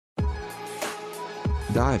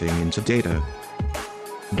Diving into data.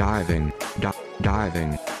 Diving.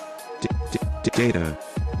 Diving. Data.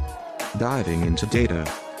 Diving into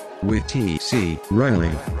data. With T.C.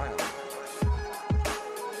 Riley.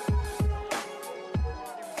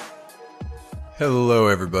 Hello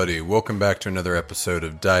everybody, welcome back to another episode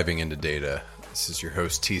of Diving into Data. This is your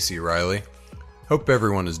host T.C. Riley. Hope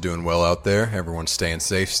everyone is doing well out there, everyone's staying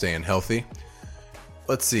safe, staying healthy.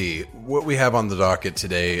 Let's see, what we have on the docket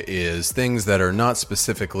today is things that are not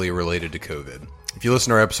specifically related to COVID. If you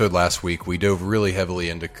listened to our episode last week, we dove really heavily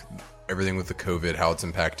into everything with the COVID, how it's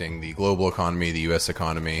impacting the global economy, the US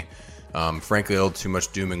economy. Frankly, a little too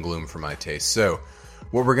much doom and gloom for my taste. So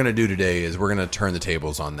what we're going to do today is we're going to turn the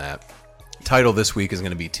tables on that. Title this week is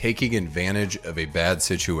going to be Taking Advantage of a Bad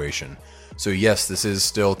Situation. So yes, this is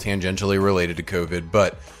still tangentially related to COVID,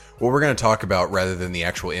 but what we're going to talk about rather than the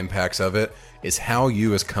actual impacts of it is how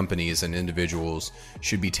you as companies and individuals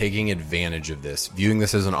should be taking advantage of this, viewing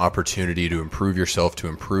this as an opportunity to improve yourself, to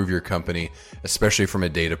improve your company, especially from a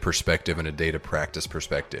data perspective and a data practice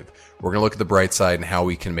perspective. We're going to look at the bright side and how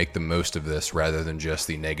we can make the most of this rather than just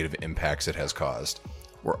the negative impacts it has caused.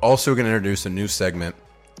 We're also going to introduce a new segment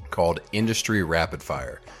called Industry Rapid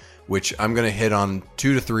Fire, which I'm going to hit on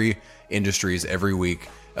 2 to 3 industries every week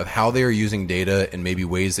of how they are using data and maybe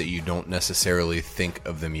ways that you don't necessarily think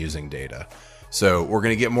of them using data. So we're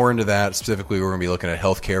going to get more into that. Specifically, we're going to be looking at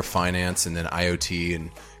healthcare, finance, and then IoT and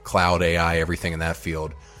cloud AI, everything in that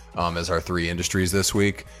field as our 3 industries this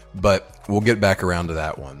week. But we'll get back around to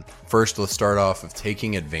that one. First, let's start off with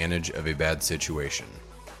taking advantage of a bad situation.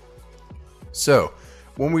 So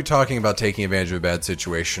when we're talking about taking advantage of a bad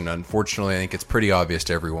situation, unfortunately, I think it's pretty obvious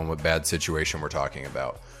to everyone what bad situation we're talking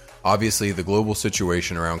about. Obviously, the global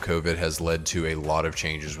situation around COVID has led to a lot of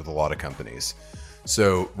changes with a lot of companies.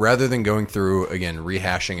 So rather than going through, again,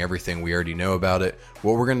 rehashing everything we already know about it,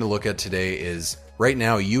 what we're going to look at today is right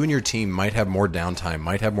now, you and your team might have more downtime,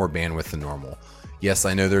 might have more bandwidth than normal. Yes,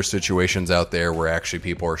 I know there's situations out there where actually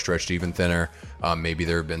people are stretched even thinner. Maybe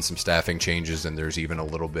there have been some staffing changes and there's even a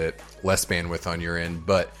little bit less bandwidth on your end.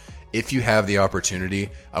 But if you have the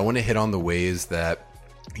opportunity, I want to hit on the ways that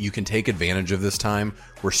you can take advantage of this time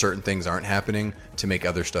where certain things aren't happening to make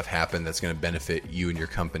other stuff happen that's going to benefit you and your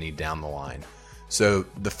company down the line. So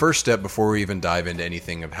the first step before we even dive into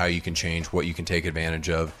anything of how you can change, what you can take advantage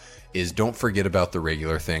of, is don't forget about the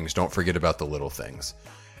regular things. Don't forget about the little things.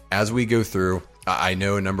 As we go through, I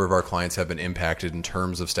know a number of our clients have been impacted in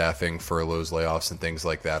terms of staffing, furloughs, layoffs, and things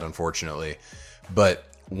like that, unfortunately. But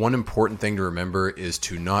one important thing to remember is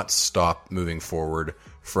to not stop moving forward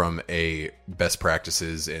from a best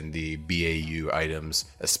practices and the BAU items,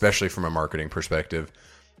 especially from a marketing perspective.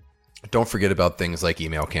 Don't forget about things like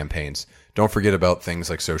email campaigns. Don't forget about things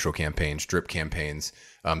like social campaigns, drip campaigns,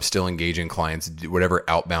 still engaging clients, whatever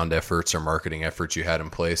outbound efforts or marketing efforts you had in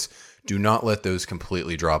place. Do not let those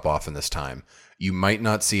completely drop off in this time. You might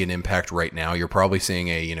not see an impact right now. You're probably seeing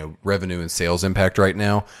a revenue and sales impact right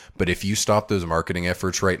now. But if you stop those marketing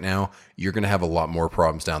efforts right now, you're going to have a lot more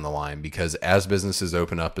problems down the line, because as businesses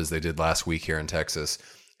open up, as they did last week here in Texas,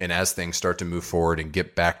 and as things start to move forward and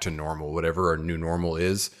get back to normal, whatever our new normal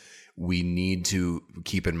is, we need to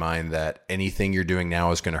keep in mind that anything you're doing now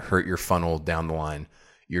is going to hurt your funnel down the line.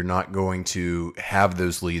 You're not going to have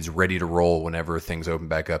those leads ready to roll whenever things open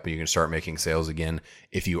back up and you can start making sales again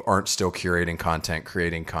if you aren't still curating content,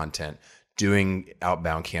 creating content, doing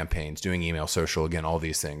outbound campaigns, doing email, social, again, all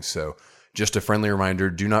these things. So just a friendly reminder,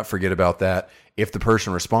 do not forget about that. If the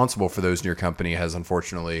person responsible for those in your company has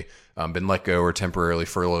unfortunately been let go or temporarily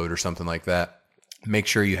furloughed or something like that, make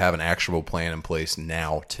sure you have an actionable plan in place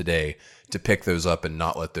now, today, to pick those up and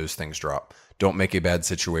not let those things drop. Don't make a bad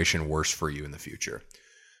situation worse for you in the future.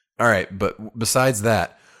 All right, but besides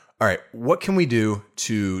that, all right, what can we do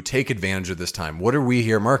to take advantage of this time? What are we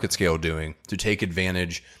here at MarketScale doing to take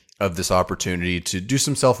advantage of this opportunity to do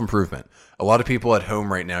some self-improvement? A lot of people at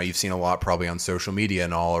home right now, you've seen a lot probably on social media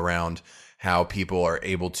and all around how people are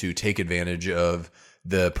able to take advantage of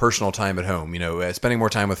the personal time at home, spending more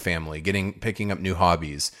time with family, picking up new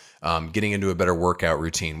hobbies, getting into a better workout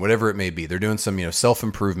routine, whatever it may be. They're doing some,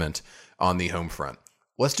 self-improvement on the home front.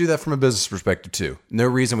 Let's do that from a business perspective too. No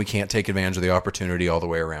reason we can't take advantage of the opportunity all the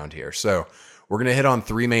way around here. So we're going to hit on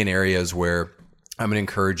 3 main areas where I'm going to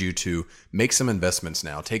encourage you to make some investments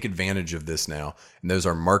now, take advantage of this now. And those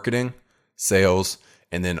are marketing, sales,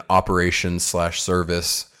 and then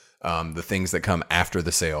operations/service, the things that come after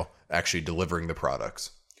the sale, actually delivering the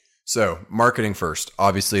products. So marketing first,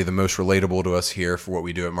 obviously the most relatable to us here for what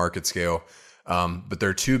we do at MarketScale. But there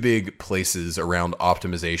are 2 big places around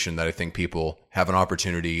optimization that I think people have an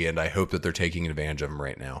opportunity, and I hope that they're taking advantage of them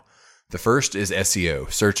right now. The first is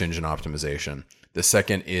SEO, search engine optimization. The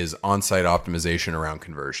second is on-site optimization around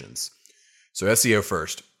conversions. So SEO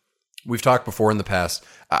first. We've talked before in the past.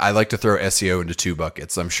 I like to throw SEO into two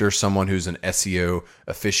buckets. I'm sure someone who's an SEO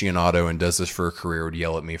aficionado and does this for a career would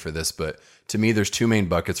yell at me for this, but to me, there's two main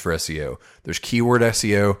buckets for SEO. There's keyword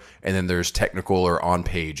SEO, and then there's technical or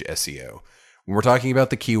on-page SEO. When we're talking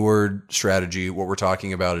about the keyword strategy, what we're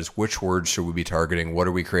talking about is which words should we be targeting? What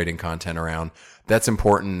are we creating content around? That's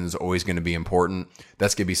important and is always going to be important.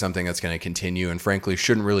 That's going to be something that's going to continue and frankly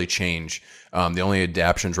shouldn't really change. The only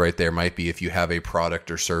adaptions right there might be if you have a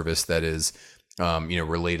product or service that is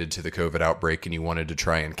related to the COVID outbreak and you wanted to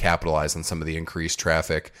try and capitalize on some of the increased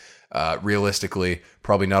traffic. Realistically,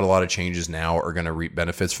 probably not a lot of changes now are going to reap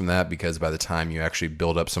benefits from that, because by the time you actually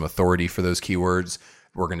build up some authority for those keywords,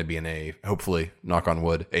 we're going to be in a, hopefully, knock on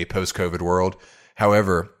wood, a post-COVID world.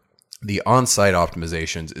 However, the on-site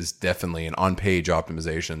optimizations is definitely, and on-page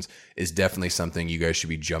optimizations is definitely something you guys should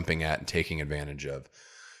be jumping at and taking advantage of.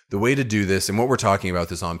 The way to do this, and what we're talking about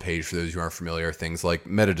this on-page for those who aren't familiar, are things like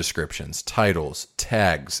meta descriptions, titles,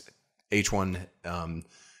 tags, H1 and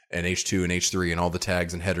H2 and H3, and all the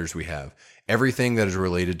tags and headers we have. Everything that is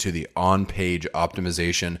related to the on-page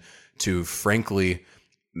optimization to, frankly,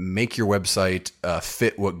 make your website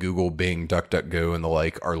fit what Google, Bing, DuckDuckGo, and the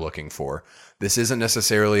like are looking for. This isn't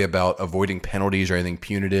necessarily about avoiding penalties or anything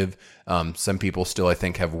punitive. Some people still, I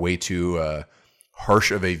think, have way too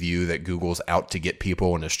harsh of a view that Google's out to get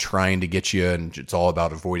people and is trying to get you, and it's all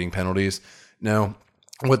about avoiding penalties. No,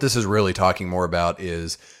 what this is really talking more about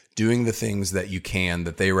is doing the things that you can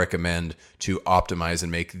that they recommend to optimize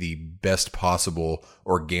and make the best possible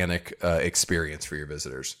organic experience for your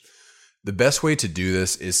visitors. The best way to do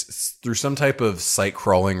this is through some type of site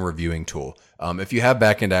crawling reviewing tool. If you have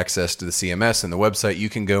backend access to the CMS and the website, you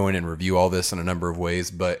can go in and review all this in a number of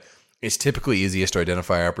ways, but it's typically easiest to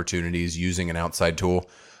identify opportunities using an outside tool.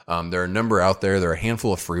 There are a number out there. There are a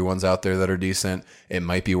handful of free ones out there that are decent. It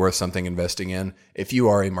might be worth something investing in. If you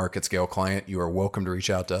are a market scale client, you are welcome to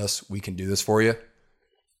reach out to us. We can do this for you.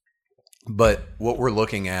 But what we're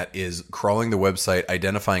looking at is crawling the website,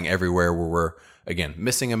 identifying everywhere where we're, again,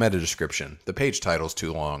 missing a meta description, the page title's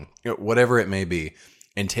too long, whatever it may be,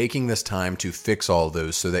 and taking this time to fix all of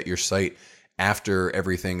those so that your site, after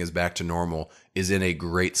everything is back to normal, is in a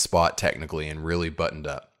great spot technically and really buttoned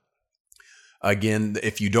up. Again,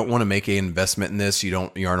 if you don't want to make an investment in this, you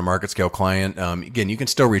aren't a market scale client, again, you can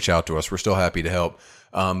still reach out to us. We're still happy to help.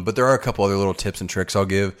 But there are a couple other little tips and tricks I'll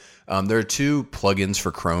give. There are two plugins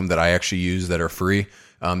for Chrome that I actually use that are free,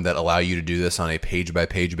 that allow you to do this on a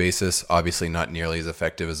page-by-page basis. Obviously not nearly as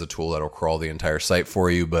effective as a tool that'll crawl the entire site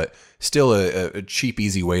for you, but still a cheap,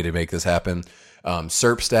 easy way to make this happen.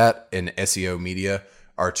 SERPstat and SEO Media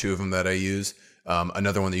are two of them that I use.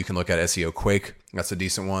 Another one that you can look at, SEO Quake, that's a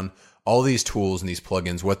decent one. All these tools and these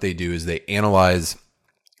plugins, what they do is they analyze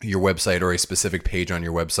your website or a specific page on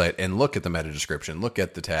your website and look at the meta description, look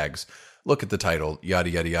at the tags, look at the title, yada,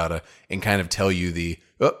 yada, yada, and kind of tell you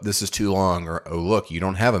this is too long, or, oh, look, you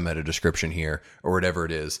don't have a meta description here, or whatever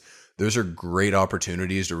it is. Those are great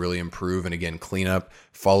opportunities to really improve and, again, clean up,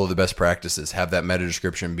 follow the best practices, have that meta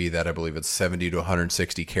description be that, I believe it's 70 to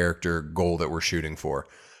 160 character goal that we're shooting for.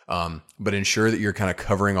 But ensure that you're kind of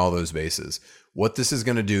covering all those bases. What this is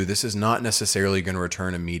going to do, this is not necessarily going to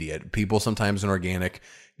return immediate. People sometimes in organic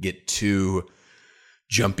get too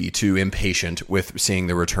jumpy, too impatient with seeing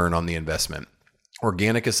the return on the investment.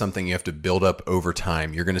 Organic is something you have to build up over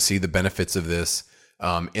time. You're going to see the benefits of this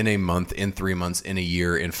in a month, in 3 months, in a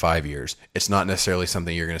year, in 5 years. It's not necessarily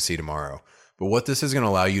something you're going to see tomorrow. But what this is going to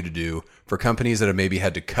allow you to do for companies that have maybe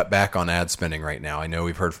had to cut back on ad spending right now, I know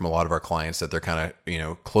we've heard from a lot of our clients that they're kind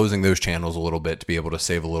of, closing those channels a little bit to be able to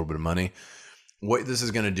save a little bit of money. What this is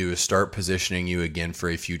going to do is start positioning you again for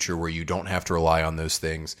a future where you don't have to rely on those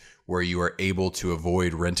things, where you are able to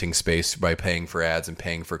avoid renting space by paying for ads and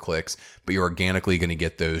paying for clicks, but you're organically going to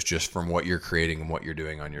get those just from what you're creating and what you're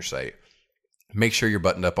doing on your site. Make sure you're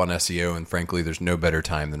buttoned up on SEO, and frankly, there's no better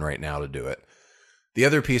time than right now to do it. The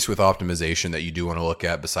other piece with optimization that you do want to look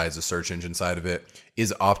at besides the search engine side of it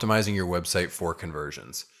is optimizing your website for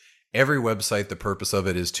conversions. Every website, the purpose of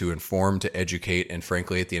it is to inform, to educate, and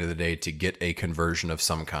frankly, at the end of the day, to get a conversion of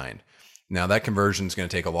some kind. Now, that conversion is going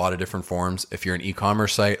to take a lot of different forms. If you're an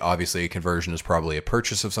e-commerce site, obviously a conversion is probably a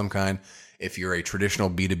purchase of some kind. If you're a traditional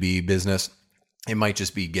B2B business, it might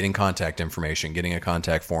just be getting contact information, getting a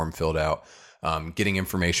contact form filled out, getting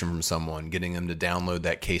information from someone, getting them to download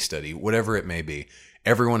that case study, whatever it may be.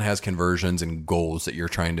 Everyone has conversions and goals that you're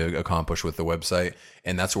trying to accomplish with the website,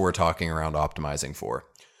 and that's what we're talking around optimizing for.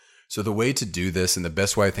 So the way to do this, and the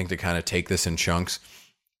best way I think to kind of take this in chunks,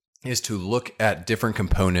 is to look at different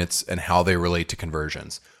components and how they relate to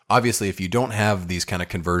conversions. Obviously, if you don't have these kind of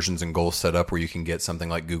conversions and goals set up where you can get something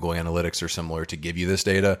like Google Analytics or similar to give you this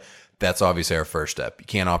data, that's obviously our first step. You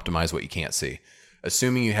can't optimize what you can't see.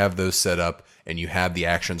 Assuming you have those set up and you have the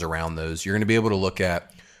actions around those, you're going to be able to look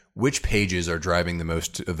at which pages are driving the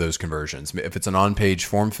most of those conversions. If it's an on-page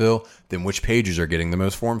form fill, then which pages are getting the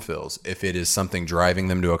most form fills? If it is something driving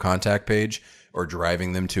them to a contact page or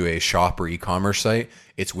driving them to a shop or e-commerce site,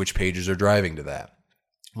 it's which pages are driving to that.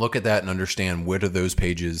 Look at that and understand what are those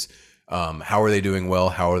pages, how are they doing well,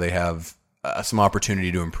 how are they have some opportunity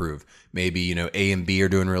to improve. Maybe, A and B are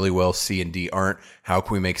doing really well, C and D aren't. How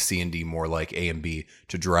can we make C and D more like A and B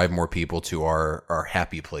to drive more people to our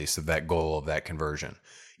happy place of that goal of that conversion?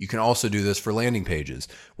 You can also do this for landing pages,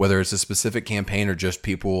 whether it's a specific campaign or just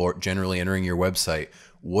people generally entering your website.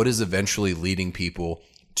 What is eventually leading people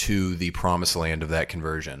to the promised land of that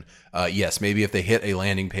conversion? Yes, maybe if they hit a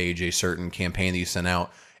landing page, a certain campaign that you sent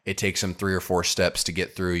out, it takes them 3 or 4 steps to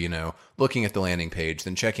get through, looking at the landing page,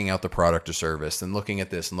 then checking out the product or service, then looking at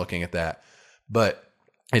this and looking at that. But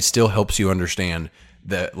it still helps you understand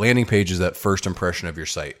that landing page is that first impression of your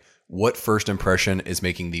site. What first impression is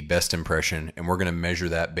making the best impression? And we're going to measure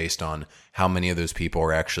that based on how many of those people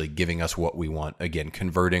are actually giving us what we want. Again,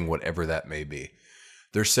 converting whatever that may be.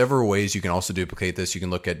 There's several ways you can also duplicate this. You can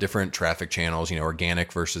look at different traffic channels,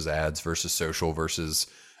 organic versus ads versus social versus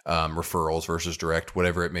referrals versus direct,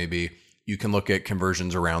 whatever it may be. You can look at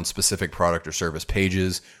conversions around specific product or service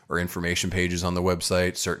pages or information pages on the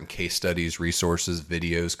website, certain case studies, resources,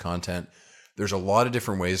 videos, content. There's a lot of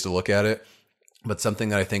different ways to look at it. But something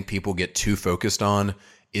that I think people get too focused on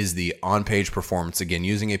is the on-page performance. Again,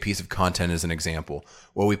 using a piece of content as an example.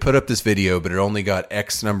 Well, we put up this video, but it only got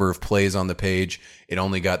X number of plays on the page. It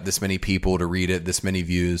only got this many people to read it, this many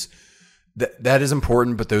views. That is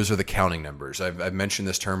important, but those are the counting numbers. I've mentioned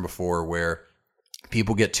this term before where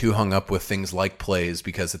people get too hung up with things like plays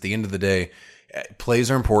because at the end of the day, plays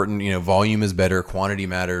are important. Volume is better, quantity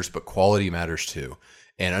matters, but quality matters too.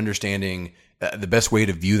 And understanding the best way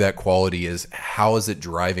to view that quality is how is it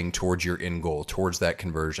driving towards your end goal, towards that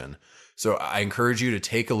conversion. So I encourage you to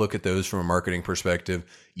take a look at those from a marketing perspective.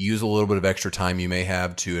 Use a little bit of extra time you may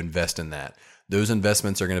have to invest in that. Those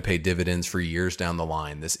investments are going to pay dividends for years down the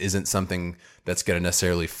line. This isn't something that's going to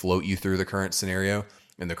necessarily float you through the current scenario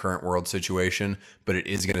and the current world situation, but it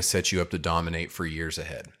is going to set you up to dominate for years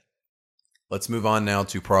ahead. Let's move on now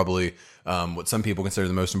to probably what some people consider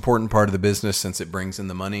the most important part of the business since it brings in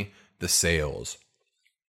the money, the sales.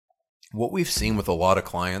 What we've seen with a lot of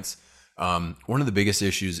clients, one of the biggest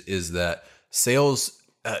issues is that sales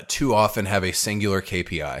too often have a singular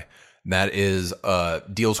KPI. That is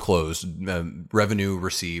deals closed, revenue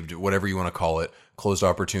received, whatever you want to call it, closed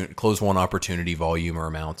won opportunity, volume or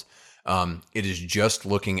amount. It is just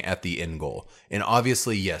looking at the end goal. And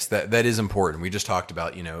obviously, yes, that is important. We just talked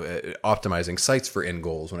about, optimizing sites for end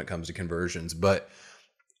goals when it comes to conversions, but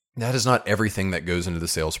that is not everything that goes into the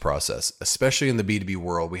sales process. Especially in the B2B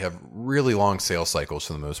world, we have really long sales cycles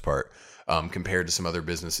for the most part, compared to some other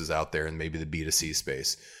businesses out there in maybe the B2C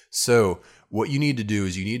space. So what you need to do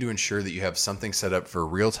is you need to ensure that you have something set up for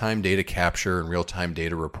real-time data capture and real-time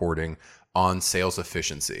data reporting on sales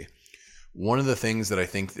efficiency. One of the things that I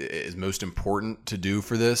think is most important to do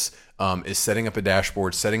for this is setting up a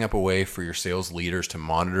dashboard, setting up a way for your sales leaders to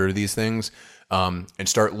monitor these things and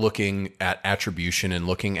start looking at attribution and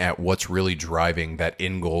looking at what's really driving that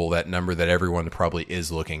end goal, that number that everyone probably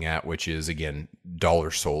is looking at, which is, again,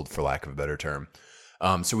 dollars sold, for lack of a better term.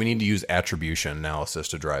 So we need to use attribution analysis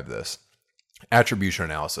to drive this. Attribution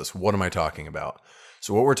analysis, what am I talking about?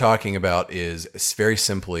 So what we're talking about is very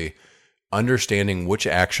simply understanding which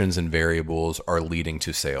actions and variables are leading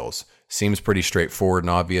to sales. Seems pretty straightforward and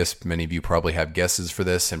obvious. Many of you probably have guesses for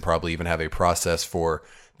this and probably even have a process for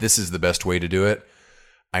this is the best way to do it.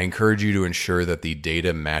 I encourage you to ensure that the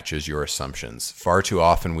data matches your assumptions. Far too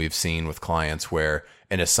often we've seen with clients where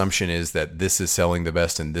an assumption is that this is selling the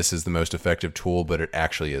best and this is the most effective tool, but it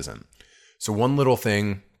actually isn't. So one little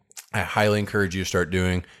thing I highly encourage you to start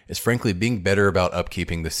doing is frankly being better about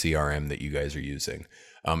upkeeping the CRM that you guys are using.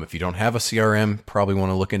 If you don't have a CRM, probably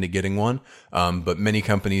want to look into getting one, but many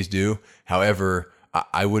companies do. However,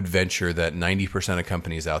 I would venture that 90% of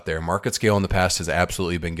companies out there, MarketScale in the past has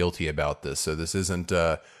absolutely been guilty about this. So this isn't,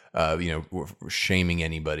 shaming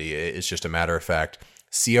anybody. It's just a matter of fact.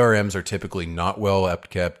 CRMs are typically not well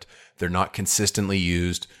kept. They're not consistently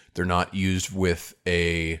used. They're not used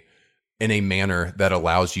in a manner that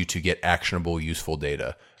allows you to get actionable, useful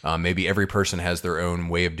data. Maybe every person has their own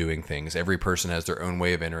way of doing things. Every person has their own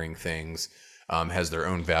way of entering things, has their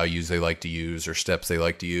own values they like to use or steps they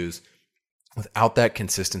like to use. Without that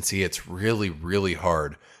consistency, it's really, really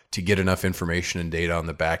hard to get enough information and data on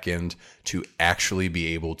the back end to actually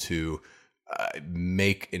be able to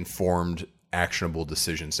make informed, actionable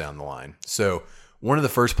decisions down the line. So one of the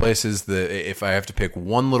first places that, if I have to pick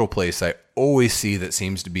one little place I always see that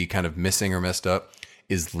seems to be kind of missing or messed up,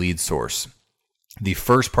 is lead source. The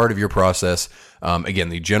first part of your process, again,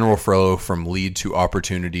 the general flow from lead to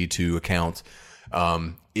opportunity to account,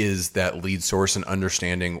 is that lead source and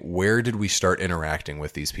understanding where did we start interacting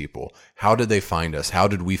with these people? How did they find us? How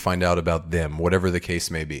did we find out about them? Whatever the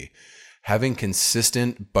case may be. Having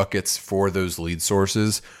consistent buckets for those lead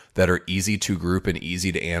sources that are easy to group and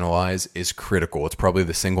easy to analyze is critical. It's probably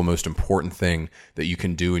the single most important thing that you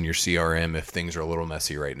can do in your CRM if things are a little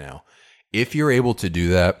messy right now. If you're able to do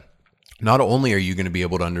that, not only are you going to be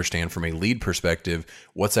able to understand from a lead perspective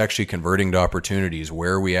what's actually converting to opportunities,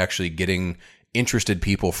 where are we actually getting interested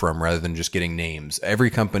people from rather than just getting names. Every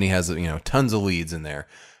company has, tons of leads in there.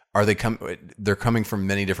 They're coming from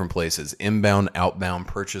many different places: inbound, outbound,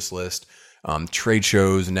 purchase list, trade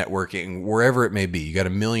shows, networking, wherever it may be. You got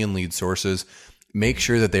a million lead sources. Make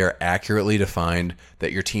sure that they are accurately defined,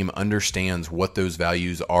 that your team understands what those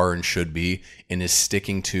values are and should be, and is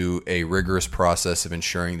sticking to a rigorous process of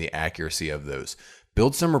ensuring the accuracy of those.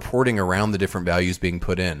 Build some reporting around the different values being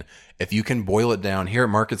put in. If you can boil it down, here at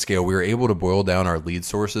MarketScale, we were able to boil down our lead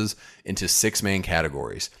sources into 6 main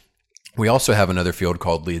categories. We also have another field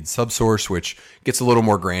called lead subsource, which gets a little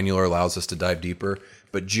more granular, allows us to dive deeper.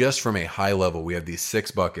 But just from a high level, we have these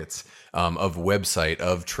 6 buckets of website,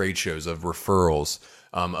 of trade shows, of referrals,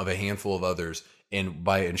 of a handful of others. And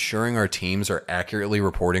by ensuring our teams are accurately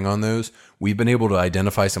reporting on those, we've been able to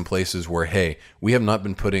identify some places where, hey, we have not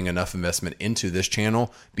been putting enough investment into this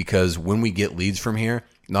channel, because when we get leads from here,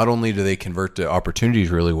 not only do they convert to opportunities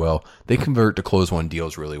really well, they convert to close won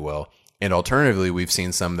deals really well. And alternatively, we've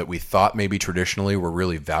seen some that we thought maybe traditionally were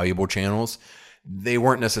really valuable channels. They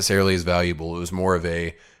weren't necessarily as valuable. It was more of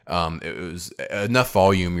it was enough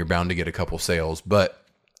volume, you're bound to get a couple sales. But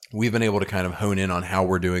we've been able to kind of hone in on how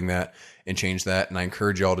we're doing that and change that. And I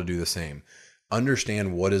encourage y'all to do the same.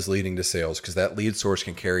 Understand what is leading to sales, because that lead source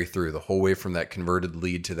can carry through the whole way from that converted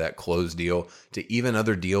lead to that closed deal to even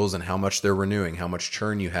other deals and how much they're renewing, how much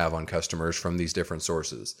churn you have on customers from these different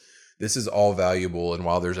sources. This is all valuable. And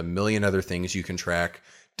while there's a million other things you can track,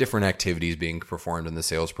 different activities being performed in the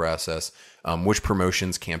sales process, which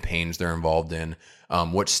promotions, campaigns they're involved in,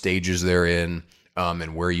 what stages they're in,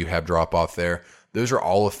 and where you have drop off there. Those are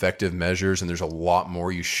all effective measures, and there's a lot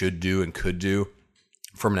more you should do and could do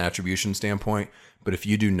from an attribution standpoint. But if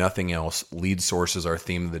you do nothing else, lead source is our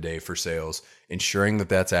theme of the day for sales, ensuring that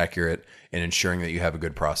that's accurate and ensuring that you have a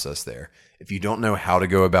good process there. If you don't know how to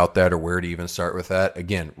go about that or where to even start with that,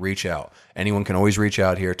 again, reach out. Anyone can always reach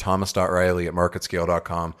out here,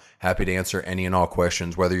 thomas.riley@marketscale.com. Happy to answer any and all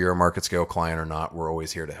questions, whether you're a MarketScale client or not. We're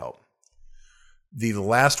always here to help. The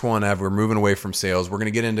last one, we're moving away from sales. We're going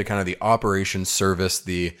to get into kind of the operations service,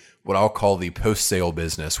 what I'll call the post-sale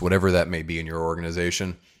business, whatever that may be in your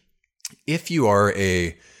organization. If you are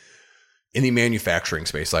in the manufacturing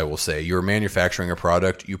space, I will say you're manufacturing a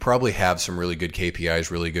product, you probably have some really good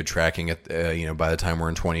KPIs, really good tracking at, by the time we're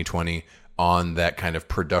in 2020 on that kind of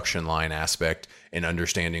production line aspect and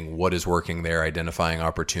understanding what is working there, identifying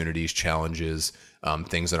opportunities, challenges,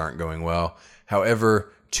 things that aren't going well.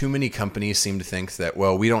 However, too many companies seem to think that,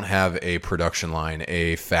 well, we don't have a production line,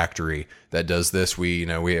 a factory that does this.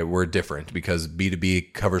 We're different because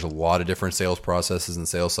B2B covers a lot of different sales processes and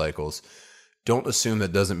sales cycles. Don't assume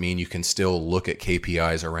that doesn't mean you can still look at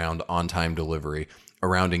KPIs around on-time delivery,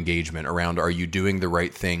 around engagement, around are you doing the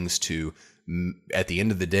right things to, at the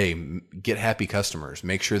end of the day, get happy customers,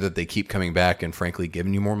 make sure that they keep coming back and frankly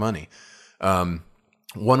giving you more money.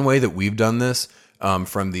 One way that we've done this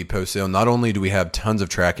from the post-sale, not only do we have tons of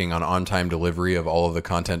tracking on-time delivery of all of the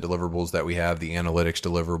content deliverables that we have, the analytics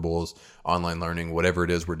deliverables, online learning, whatever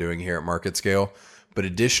it is we're doing here at MarketScale, but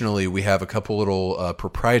additionally, we have a couple little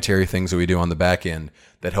proprietary things that we do on the back end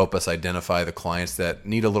that help us identify the clients that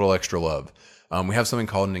need a little extra love. We have something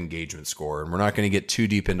called an engagement score, and we're not going to get too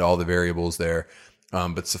deep into all the variables there,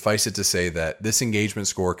 but suffice it to say that this engagement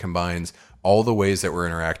score combines all the ways that we're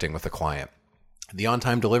interacting with the client. The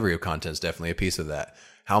on-time delivery of content is definitely a piece of that.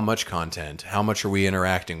 How much content? How much are we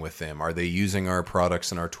interacting with them? Are they using our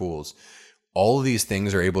products and our tools? All of these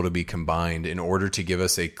things are able to be combined in order to give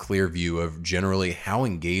us a clear view of generally how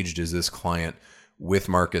engaged is this client with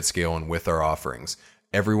MarketScale and with our offerings.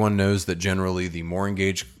 Everyone knows that generally the more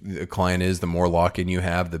engaged the client is, the more lock-in you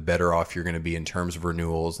have, the better off you're going to be in terms of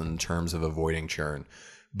renewals and in terms of avoiding churn.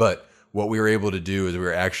 But what we were able to do is we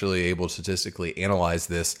were actually able to statistically analyze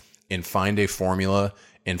this and find a formula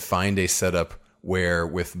and find a setup where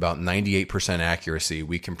with about 98% accuracy,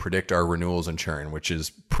 we can predict our renewals and churn, which is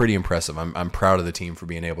pretty impressive. I'm proud of the team for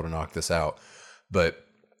being able to knock this out. But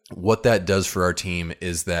what that does for our team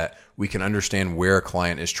is that we can understand where a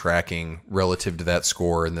client is tracking relative to that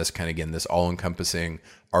score, and this kind of, again, this all-encompassing,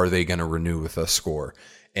 are they going to renew with us score?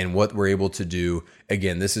 And what we're able to do,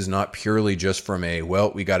 again, this is not purely just from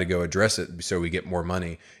we got to go address it so we get more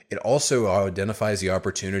money. It also identifies the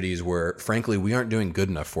opportunities where, frankly, we aren't doing good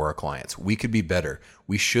enough for our clients. We could be better.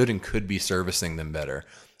 We should and could be servicing them better.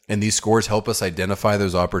 And these scores help us identify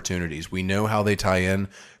those opportunities. We know how they tie in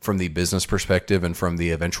from the business perspective and from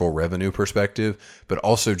the eventual revenue perspective, but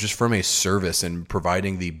also just from a service and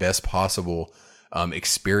providing the best possible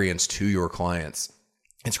experience to your clients.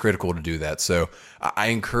 It's critical to do that. So I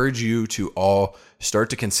encourage you to all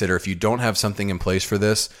start to consider, if you don't have something in place for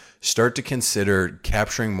this, start to consider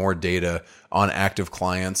capturing more data on active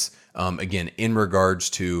clients. Again, in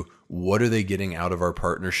regards to what are they getting out of our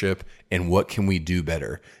partnership and what can we do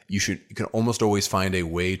better? You can almost always find a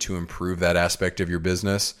way to improve that aspect of your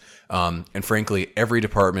business. And frankly, every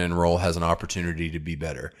department and role has an opportunity to be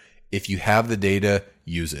better. If you have the data,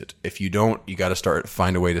 use it. If you don't, you got to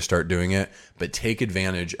find a way to start doing it, but take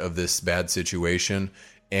advantage of this bad situation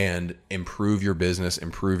and improve your business,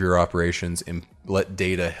 improve your operations, and let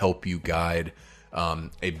data help you guide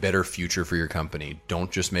a better future for your company. Don't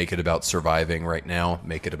just make it about surviving right now,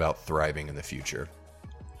 make it about thriving in the future.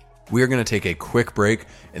 We are going to take a quick break,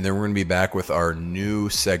 and then we're going to be back with our new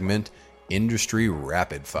segment, Industry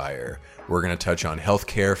Rapid Fire. We're going to touch on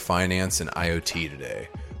healthcare, finance, and IoT today.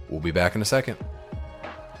 We'll be back in a second.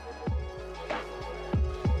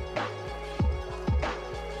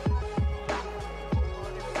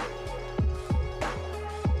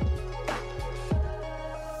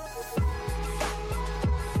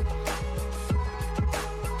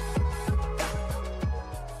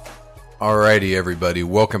 Alrighty, everybody.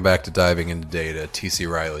 Welcome back to Diving into Data.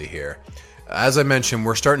 TC Riley here. As I mentioned,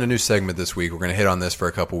 we're starting a new segment this week. We're going to hit on this for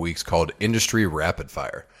a couple weeks called Industry Rapid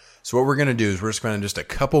Fire. So what we're going to do is we're spending just a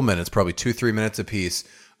couple minutes, probably 2-3 minutes a piece,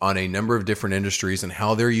 on a number of different industries and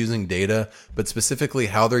how they're using data, but specifically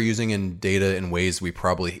how they're using data in ways we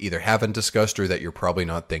probably either haven't discussed or that you're probably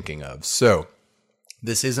not thinking of. So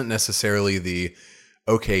this isn't necessarily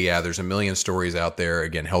there's a million stories out there.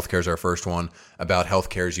 Again, healthcare is our first one about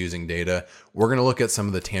healthcare's using data. We're going to look at some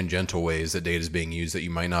of the tangential ways that data is being used that you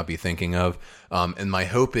might not be thinking of. And my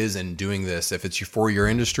hope is in doing this, if it's for your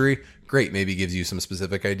industry, great, maybe gives you some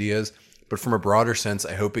specific ideas. But from a broader sense,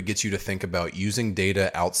 I hope it gets you to think about using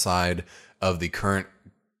data outside of the current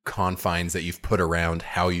confines that you've put around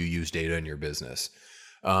how you use data in your business.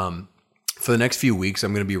 For the next few weeks,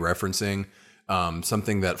 I'm going to be referencing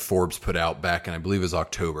something that Forbes put out back in, I believe it was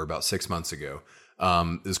October, about 6 months ago.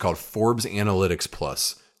 It's called Forbes Analytics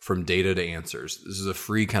Plus, From Data to Answers. This is a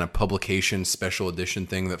free kind of publication special edition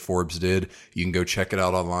thing that Forbes did. You can go check it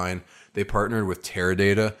out online. They partnered with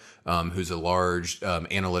Teradata, who's a large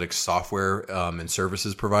analytics software and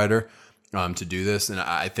services provider, to do this. And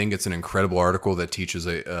I think it's an incredible article that teaches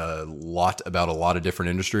a lot about a lot of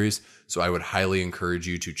different industries. So I would highly encourage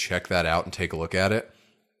you to check that out and take a look at it.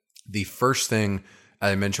 The first thing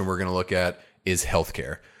I mentioned we're going to look at is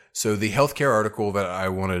healthcare. So the healthcare article that I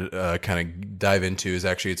want to kind of dive into is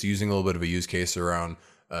actually, it's using a little bit of a use case around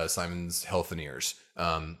Simon's Healthineers.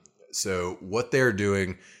 So what they're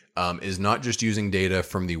doing is not just using data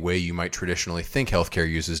from the way you might traditionally think healthcare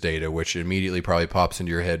uses data, which immediately probably pops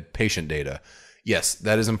into your head, patient data. Yes,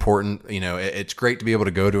 that is important. You know, it's great to be able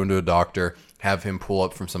to go into a doctor, have him pull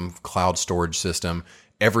up from some cloud storage system,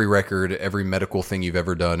 every record, every medical thing you've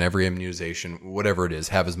ever done, every immunization, whatever it is,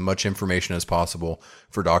 have as much information as possible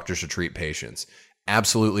for doctors to treat patients.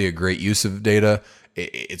 Absolutely a great use of data.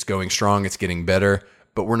 It's going strong. It's getting better.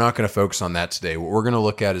 But we're not going to focus on that today. What we're going to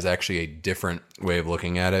look at is actually a different way of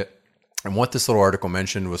looking at it. And what this little article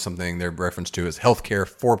mentioned was something they're referenced to as Healthcare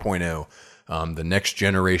 4.0, the next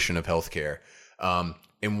generation of healthcare.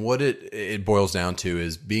 And what it boils down to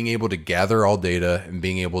is being able to gather all data and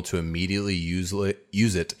being able to immediately use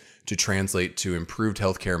it to translate to improved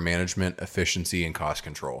healthcare management, efficiency, and cost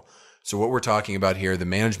control. So what we're talking about here, the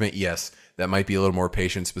management, yes, that might be a little more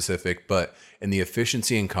patient specific, but in the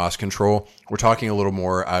efficiency and cost control, we're talking a little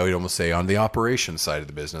more, I would almost say, on the operations side of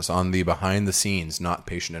the business, on the behind the scenes, not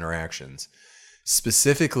patient interactions.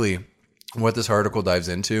 Specifically, what this article dives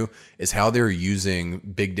into is how they're using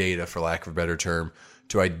big data, for lack of a better term,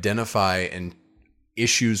 to identify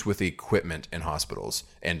issues with equipment in hospitals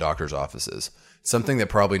and doctors' offices. Something that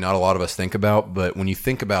probably not a lot of us think about, but when you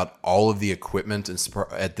think about all of the equipment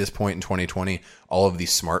at this point in 2020, all of the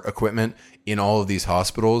smart equipment in all of these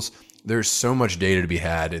hospitals, there's so much data to be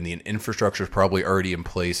had, and the infrastructure is probably already in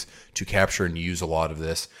place to capture and use a lot of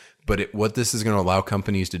this. But what this is going to allow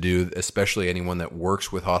companies to do, especially anyone that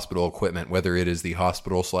works with hospital equipment, whether it is the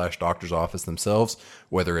hospital/doctor's office themselves,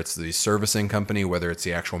 whether it's the servicing company, whether it's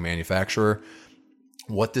the actual manufacturer,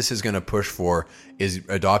 what this is going to push for is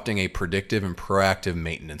adopting a predictive and proactive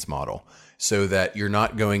maintenance model, so that you're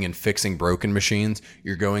not going and fixing broken machines.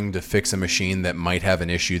 You're going to fix a machine that might have an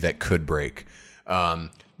issue that could break.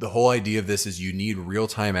 The whole idea of this is you need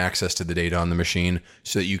real-time access to the data on the machine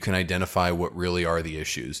so that you can identify what really are the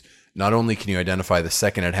issues. Not only can you identify the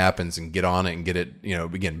second it happens and get on it and get it,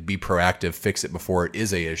 again, be proactive, fix it before it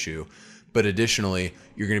is a issue, but additionally,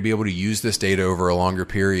 you're going to be able to use this data over a longer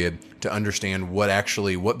period to understand what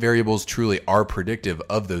variables truly are predictive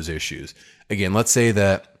of those issues. Again, let's say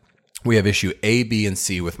that we have issue A, B, and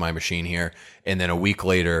C with my machine here, and then a week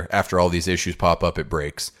later, after all these issues pop up, it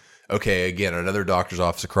breaks. Okay, again, another doctor's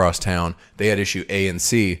office across town, they had issue A and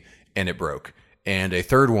C, and it broke. And a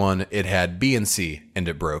third one, it had B and C, and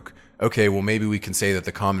it broke. Okay, well, maybe we can say that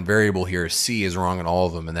the common variable here is C is wrong in all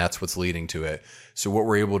of them, and that's what's leading to it. So what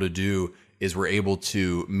we're able to do is we're able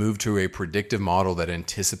to move to a predictive model that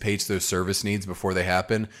anticipates those service needs before they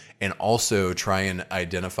happen, and also try and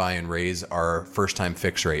identify and raise our first-time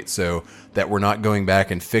fix rate, so that we're not going back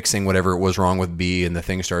and fixing whatever was wrong with B and the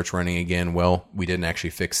thing starts running again. Well, we didn't actually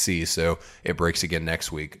fix C, so it breaks again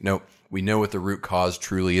next week. Nope. We know what the root cause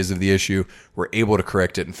truly is of the issue. We're able to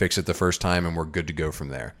correct it and fix it the first time, and we're good to go from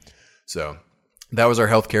there. So that was our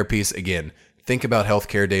healthcare piece. Again, think about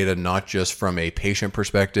healthcare data not just from a patient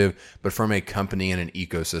perspective, but from a company and an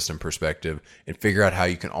ecosystem perspective, and figure out how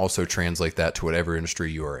you can also translate that to whatever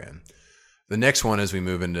industry you are in. The next one as we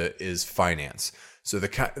move into is finance. So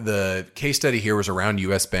the case study here was around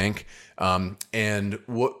US Bank, and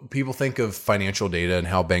what people think of financial data and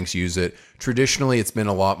how banks use it. Traditionally, it's been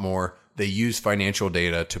a lot more, they use financial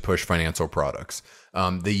data to push financial products.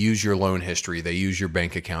 They use your loan history. They use your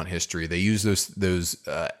bank account history. They use those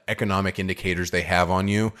economic indicators they have on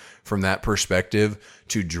you from that perspective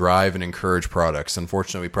to drive and encourage products.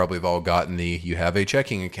 Unfortunately, we probably have all gotten you have a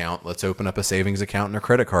checking account. Let's open up a savings account and a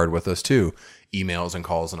credit card with us too. Emails and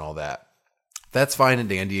calls and all that. That's fine and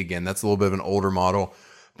dandy. Again, that's a little bit of an older model.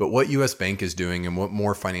 But what US Bank is doing and what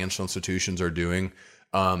more financial institutions are doing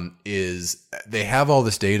is they have all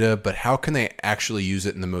this data, but how can they actually use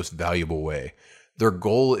it in the most valuable way? Their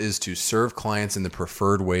goal is to serve clients in the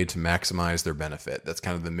preferred way to maximize their benefit. That's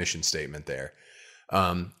kind of the mission statement there.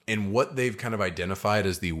 And what they've kind of identified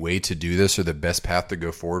as the way to do this, or the best path to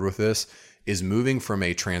go forward with this, is moving from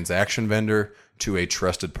a transaction vendor to a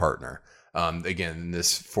trusted partner. Again, in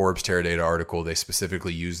this Forbes Teradata article, they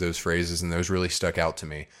specifically use those phrases, and those really stuck out to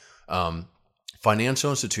me. Financial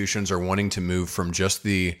institutions are wanting to move from just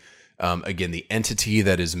the entity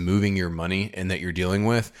that is moving your money and that you're dealing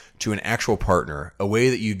with to an actual partner, a way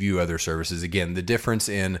that you view other services. Again, the difference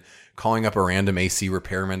in calling up a random AC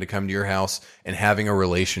repairman to come to your house and having a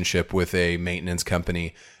relationship with a maintenance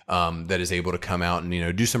company that is able to come out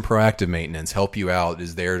and do some proactive maintenance, help you out,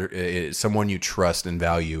 is someone you trust and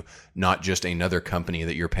value, not just another company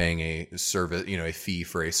that you're paying a service, a fee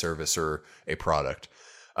for a service or a product.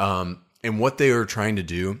 And what they are trying to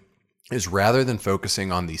do is, rather than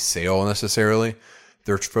focusing on the sale necessarily,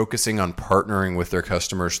 they're focusing on partnering with their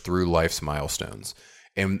customers through life's milestones.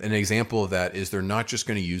 And an example of that is they're not just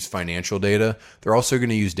going to use financial data. They're also going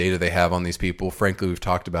to use data they have on these people. Frankly, we've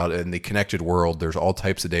talked about it in the connected world. There's all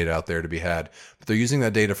types of data out there to be had, but they're using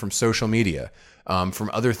that data from social media,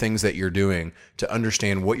 from other things that you're doing to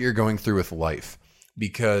understand what you're going through with life.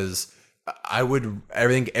 Because I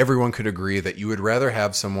think everyone could agree that you would rather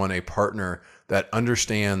have a partner that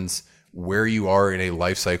understands where you are in a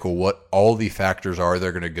life cycle, what all the factors are that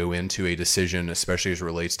are going to go into a decision, especially as it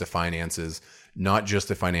relates to finances, not just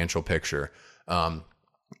the financial picture.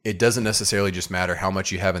 It doesn't necessarily just matter how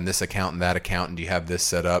much you have in this account and that account, and do you have this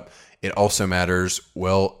set up. It also matters,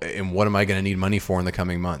 and what am I going to need money for in the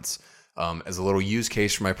coming months? As a little use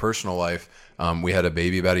case for my personal life, we had a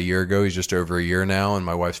baby about a year ago. He's just over a year now, and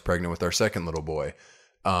my wife's pregnant with our second little boy.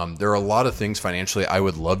 There are a lot of things financially I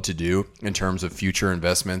would love to do in terms of future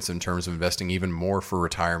investments, in terms of investing even more for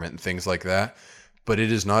retirement and things like that. But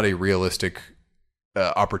it is not a realistic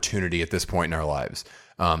opportunity at this point in our lives.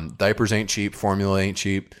 Diapers ain't cheap. Formula ain't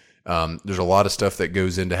cheap. There's a lot of stuff that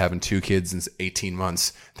goes into having 2 kids in 18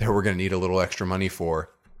 months that we're going to need a little extra money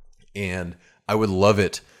for. And I would love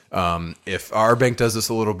it if our bank does this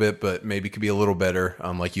a little bit, but maybe could be a little better,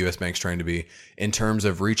 like US Bank's trying to be, in terms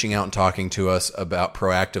of reaching out and talking to us about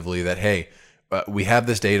proactively that, hey, we have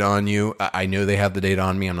this data on you. I know they have the data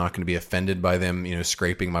on me. I'm not going to be offended by them,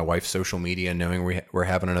 scraping my wife's social media and knowing we're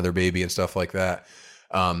having another baby and stuff like that.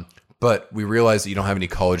 But we realize that you don't have any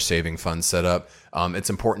college saving funds set up. It's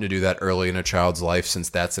important to do that early in a child's life, since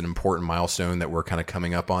that's an important milestone that we're kind of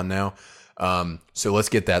coming up on now. So let's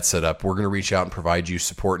get that set up. We're going to reach out and provide you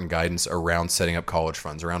support and guidance around setting up college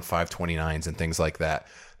funds, around 529s and things like that.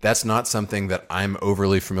 That's not something that I'm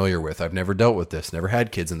overly familiar with. I've never dealt with this, never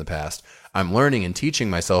had kids in the past. I'm learning and teaching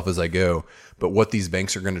myself as I go. But what these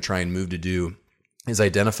banks are going to try and move to do is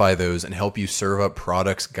identify those and help you serve up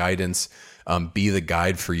products, guidance, be the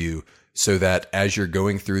guide for you, so that as you're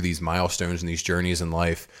going through these milestones and these journeys in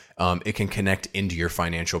life, it can connect into your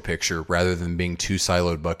financial picture rather than being two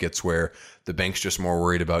siloed buckets where the bank's just more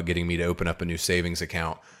worried about getting me to open up a new savings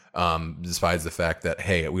account, despite the fact that,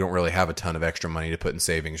 hey, we don't really have a ton of extra money to put in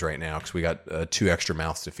savings right now because we got 2 extra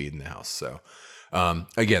mouths to feed in the house. So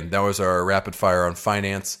again, that was our rapid fire on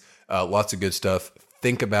finance. Lots of good stuff.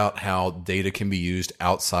 Think about how data can be used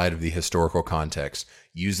outside of the historical context.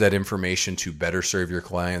 Use that information to better serve your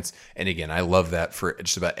clients. And again, I love that for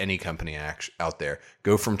just about any company out there.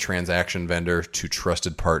 Go from transaction vendor to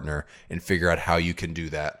trusted partner and figure out how you can do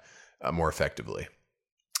that more effectively.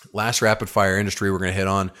 Last rapid fire industry we're going to hit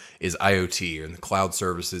on is IoT, and the cloud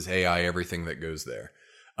services, AI, everything that goes there.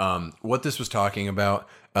 What this was talking about,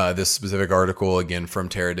 this specific article, again from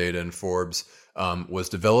Teradata and Forbes, was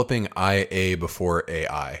developing IA before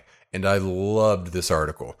AI. And I loved this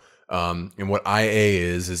article. And what IA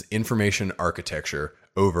is information architecture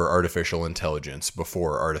over artificial intelligence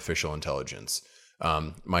before artificial intelligence.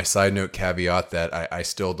 My side note caveat that I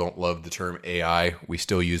still don't love the term AI. We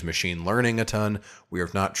still use machine learning a ton. We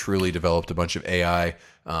have not truly developed a bunch of AI.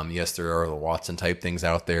 Yes, there are the Watson type things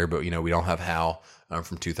out there, but we don't have HAL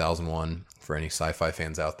from 2001 for any sci-fi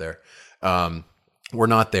fans out there. We're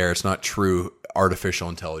not there. It's not true artificial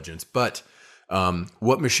intelligence, but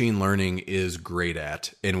what machine learning is great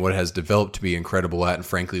at, and what has developed to be incredible at, and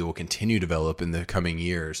frankly will continue to develop in the coming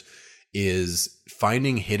years, is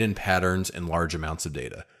finding hidden patterns in large amounts of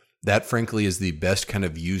data. That frankly is the best kind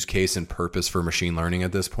of use case and purpose for machine learning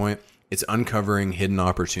at this point. It's uncovering hidden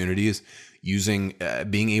opportunities, using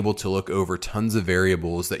being able to look over tons of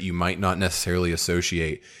variables that you might not necessarily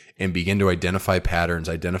associate, and begin to identify patterns,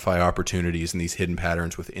 identify opportunities in these hidden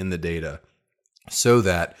patterns within the data, so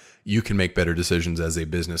that you can make better decisions as a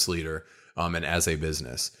business leader and as a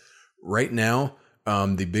business. Right now,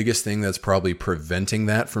 the biggest thing that's probably preventing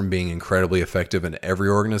that from being incredibly effective in every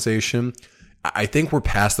organization, I think we're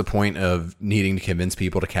past the point of needing to convince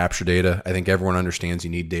people to capture data. I think everyone understands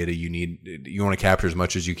you need data. You want to capture as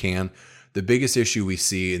much as you can. The biggest issue we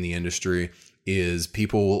see in the industry is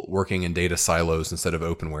people working in data silos instead of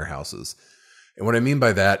open warehouses. And what I mean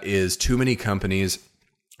by that is too many companies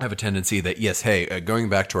have a tendency that, yes, hey, going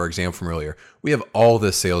back to our example from earlier, we have all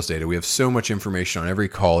this sales data. We have so much information on every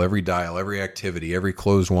call, every dial, every activity, every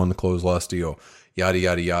close won, close lost deal, yada,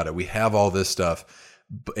 yada, yada. We have all this stuff,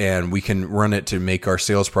 and we can run it to make our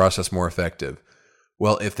sales process more effective.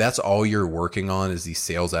 Well, if that's all you're working on is the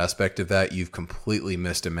sales aspect of that, you've completely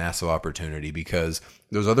missed a massive opportunity, because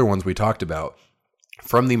those other ones we talked about,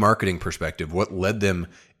 from the marketing perspective, what led them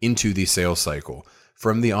into the sales cycle?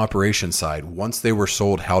 From the operation side, once they were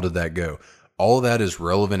sold, how did that go? All of that is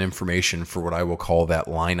relevant information for what I will call that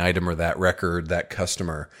line item or that record, that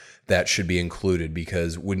customer, that should be included.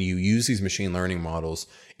 Because when you use these machine learning models,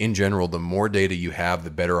 in general, the more data you have, the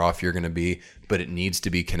better off you're going to be, but it needs to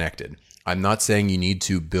be connected. I'm not saying you need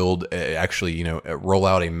to build, roll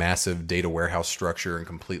out a massive data warehouse structure and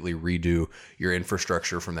completely redo your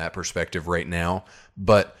infrastructure from that perspective right now,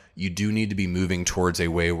 but you do need to be moving towards a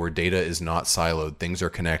way where data is not siloed. Things are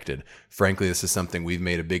connected. Frankly, this is something we've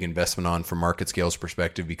made a big investment on from MarketScale's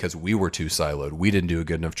perspective, because we were too siloed. We didn't do a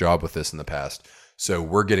good enough job with this in the past. So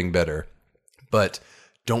we're getting better. But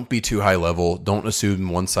don't be too high level. Don't assume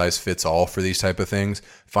one size fits all for these type of things.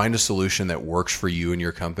 Find a solution that works for you and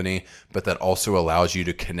your company, but that also allows you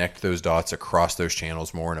to connect those dots across those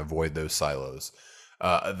channels more and avoid those silos.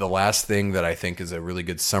 The last thing that I think is a really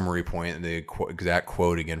good summary point, and the exact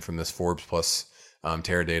quote again from this Forbes Plus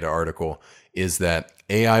Teradata article, is that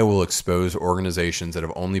AI will expose organizations that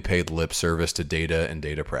have only paid lip service to data and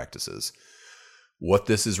data practices. What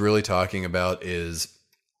this is really talking about is,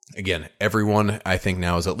 again, everyone I think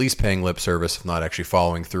now is at least paying lip service, if not actually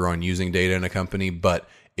following through on using data in a company. But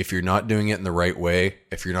if you're not doing it in the right way,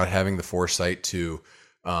 if you're not having the foresight to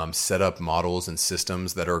set up models and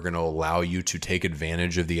systems that are going to allow you to take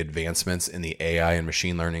advantage of the advancements in the AI and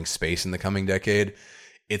machine learning space in the coming decade,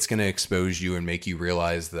 it's going to expose you and make you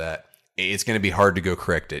realize that it's going to be hard to go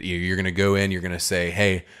correct it. You're going to go in, you're going to say,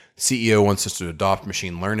 hey, CEO wants us to adopt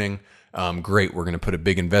machine learning. Great, we're going to put a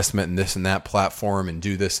big investment in this and that platform and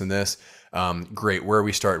do this and this. Great, where are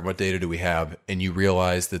we starting? What data do we have? And you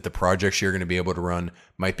realize that the projects you're going to be able to run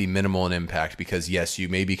might be minimal in impact because, yes, you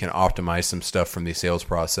maybe can optimize some stuff from the sales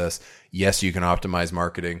process. Yes, you can optimize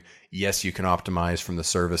marketing. Yes, you can optimize from the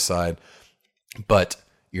service side, but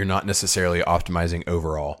you're not necessarily optimizing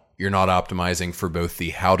overall. You're not optimizing for both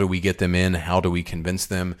the how do we get them in, how do we convince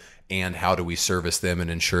them, and how do we service them and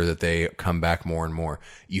ensure that they come back more and more.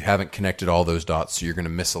 You haven't connected all those dots, so you're going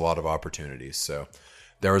to miss a lot of opportunities. So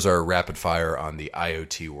there was our rapid fire on the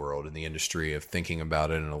IoT world and the industry of thinking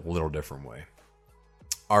about it in a little different way.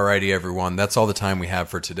 Alrighty, everyone, that's all the time we have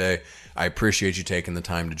for today. I appreciate you taking the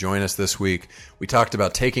time to join us this week. We talked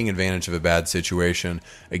about taking advantage of a bad situation.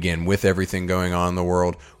 Again, with everything going on in the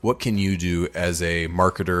world, what can you do as a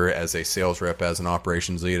marketer, as a sales rep, as an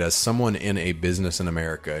operations lead, as someone in a business in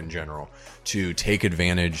America in general, to take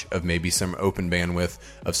advantage of maybe some open bandwidth,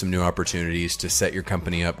 of some new opportunities to set your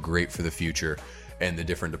company up great for the future, and the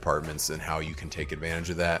different departments and how you can take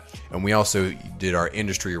advantage of that. And we also did our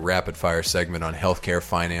industry rapid fire segment on healthcare,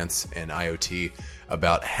 finance, and IoT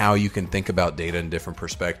about how you can think about data in different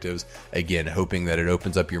perspectives. Again, hoping that it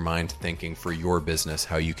opens up your mind to thinking for your business,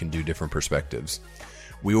 how you can do different perspectives.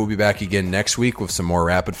 We will be back again next week with some more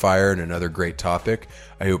rapid fire and another great topic.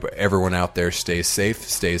 I hope everyone out there stays safe,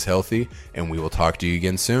 stays healthy, and we will talk to you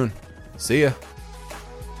again soon. See ya.